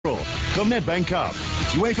the Nedbank Cup,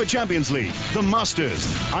 UEFA Champions League, the Masters,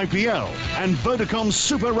 IPL, and Vodacom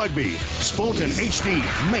Super Rugby. Sport and HD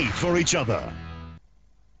made for each other.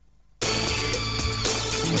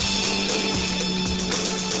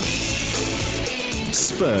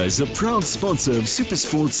 Spur is a proud sponsor of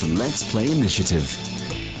SuperSport's Let's Play initiative.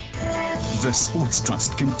 The Sports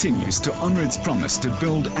Trust continues to honour its promise to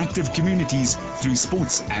build active communities through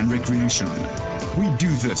sports and recreation. We do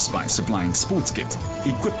this by supplying sports kit,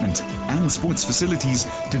 equipment and sports facilities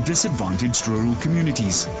to disadvantaged rural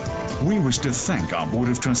communities. We wish to thank our Board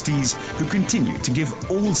of Trustees who continue to give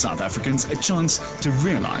all South Africans a chance to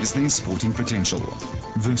realise their sporting potential.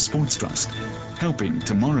 The Sports Trust, helping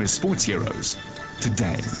tomorrow's sports heroes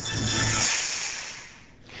today.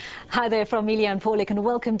 Hi there from Amelia and Paulik, and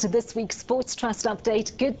welcome to this week's Sports Trust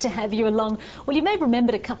Update. Good to have you along. Well, you may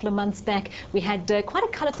remember a couple of months back we had quite a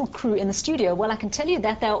colourful crew in the studio. Well, I can tell you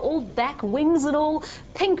that they're all back, wings and all,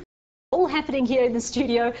 pink, all happening here in the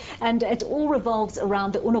studio, and it all revolves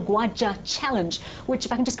around the Unogwaja Challenge, which,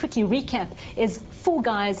 if I can just quickly recap, is 4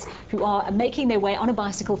 guys who are making their way on a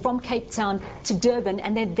bicycle from Cape Town to Durban,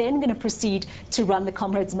 and they're then going to proceed to run the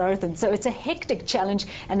Comrades Marathon. So it's a hectic challenge,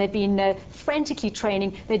 and they've been frantically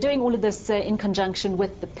training. They're doing all of this in conjunction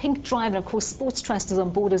with the PinkDrive, and of course Sports Trust is on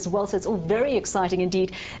board as well, so it's all very exciting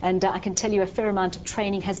indeed, and I can tell you a fair amount of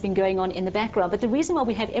training has been going on in the background. But the reason why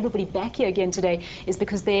we have everybody back here again today is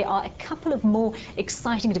because there are a couple of more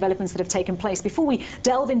exciting developments that have taken place. Before we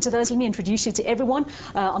delve into those, let me introduce you to everyone.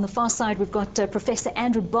 On the far side, we've got Professor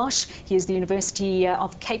Andrew Bosch. He is the University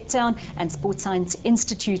of Cape Town and Sports Science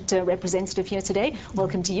Institute representative here today.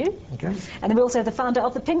 Welcome to you. Okay. And then we also have the founder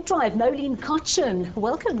of the PinkDrive, Nolene Cochin.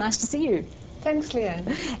 Welcome, nice to see you. Thanks,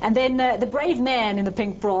 Leanne. And then the brave man in the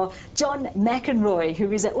pink bra, John McEnroy,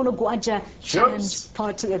 who is an Unogwaja Challenge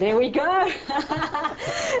part. There we go.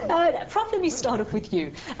 Prof, let me start off with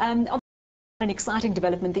you. An exciting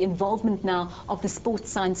development, the involvement now of the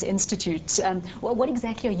Sports Science Institute. Well, what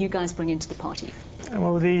exactly are you guys bringing to the party?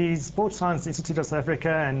 Well, the Sports Science Institute of South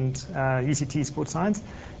Africa and UCT Sports Science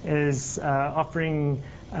is offering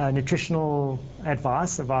nutritional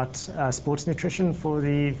advice about sports nutrition for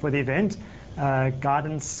the event,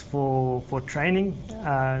 guidance for training,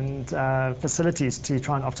 and facilities to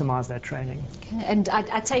try and optimize that training. Okay. And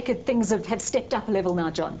I take it things have stepped up a level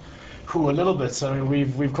now, John. Cool, a little bit. I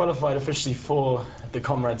mean, we've qualified officially for the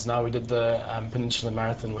Comrades now. We did the Peninsula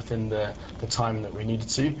Marathon within the time that we needed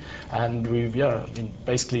to, and we've been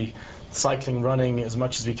basically cycling, running as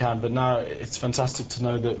much as we can. But now it's fantastic to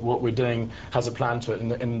know that what we're doing has a plan to it.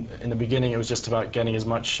 In the beginning, it was just about getting as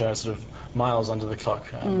much sort of miles under the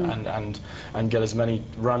clock and get as many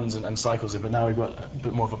runs and cycles in. But now we've got a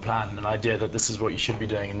bit more of a plan, an idea that this is what you should be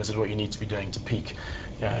doing and this is what you need to be doing to peak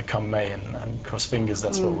come May, and cross fingers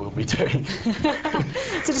that's what we'll be doing.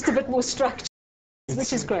 So just a bit more structure,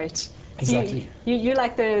 which is great. Exactly. You're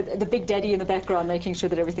like the big daddy in the background, making sure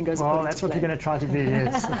that everything goes according to plan. Well, that's what we're going to try to do,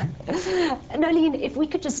 yes. Nolene, if we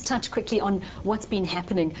could just touch quickly on what's been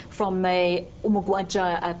happening from a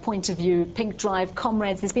Unogwaja point of view, PinkDrive,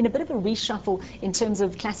 Comrades. There's been a bit of a reshuffle in terms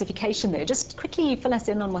of classification there. Just quickly fill us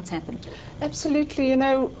in on what's happened. Absolutely. You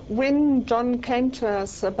know, when John came to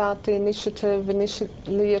us about the initiative,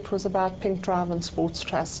 initially it was about PinkDrive and Sports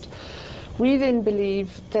Trust. We then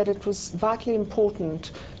believed that it was vitally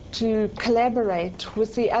important to collaborate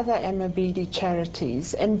with the other Amabidi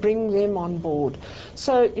charities and bring them on board.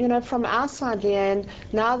 So, you know, from our side, Leanne,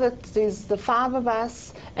 now that there's the 5 of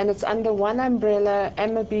us and it's under one umbrella,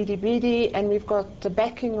 Amabidi, and we've got the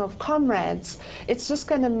backing of Comrades, it's just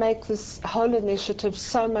going to make this whole initiative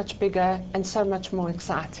so much bigger and so much more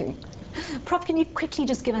exciting. Prof, can you quickly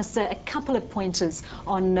just give us a couple of pointers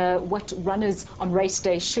on what runners on race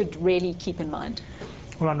day should really keep in mind?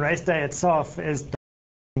 Well, on race day itself is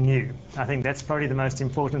new. I think that's probably the most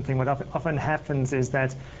important thing. What often happens is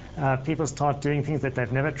that people start doing things that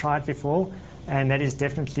they've never tried before, and that is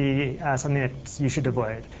definitely something that you should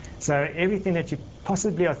avoid. So everything that you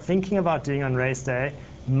possibly are thinking about doing on race day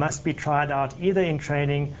must be tried out either in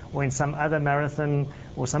training or in some other marathon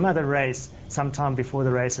or some other race sometime before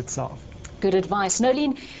the race itself. Good advice.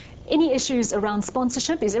 Nolene, any issues around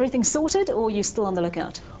sponsorship? Is everything sorted, or are you still on the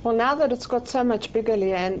lookout? Well, now that it's got so much bigger,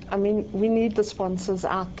 Leanne, I mean, we need the sponsors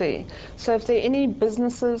out there. So if there are any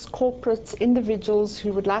businesses, corporates, individuals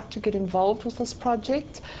who would like to get involved with this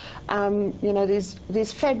project, you know,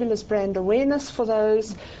 there's fabulous brand awareness for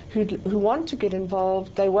those who want to get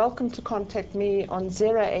involved. They're welcome to contact me on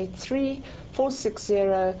 083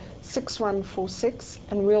 460 6146,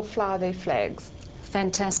 and we'll fly their flags.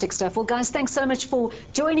 Fantastic stuff. Well, guys, thanks so much for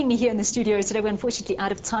joining me here in the studio today. We're unfortunately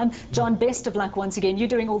out of time. John, best of luck once again. You're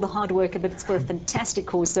doing all the hard work, but it's for a fantastic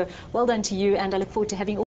cause. So well done to you, and I look forward to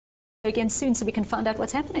having you again soon so we can find out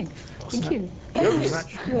what's happening. Thank you.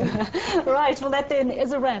 Right, well, that then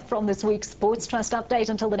is a wrap from this week's Sports Trust Update.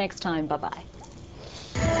 Until the next time, bye-bye.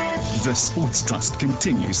 The Sports Trust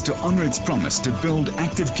continues to honour its promise to build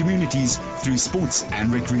active communities through sports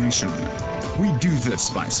and recreation. We do this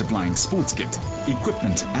by supplying sports kit,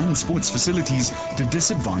 equipment and sports facilities to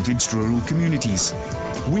disadvantaged rural communities.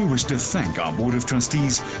 We wish to thank our Board of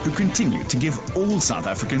Trustees who continue to give all South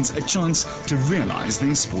Africans a chance to realise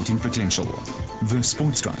their sporting potential. The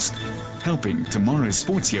Sports Trust, helping tomorrow's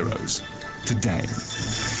sports heroes today.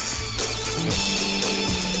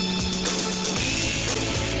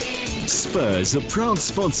 Spurs, a proud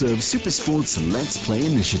sponsor of SuperSport's Let's Play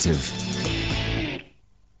initiative.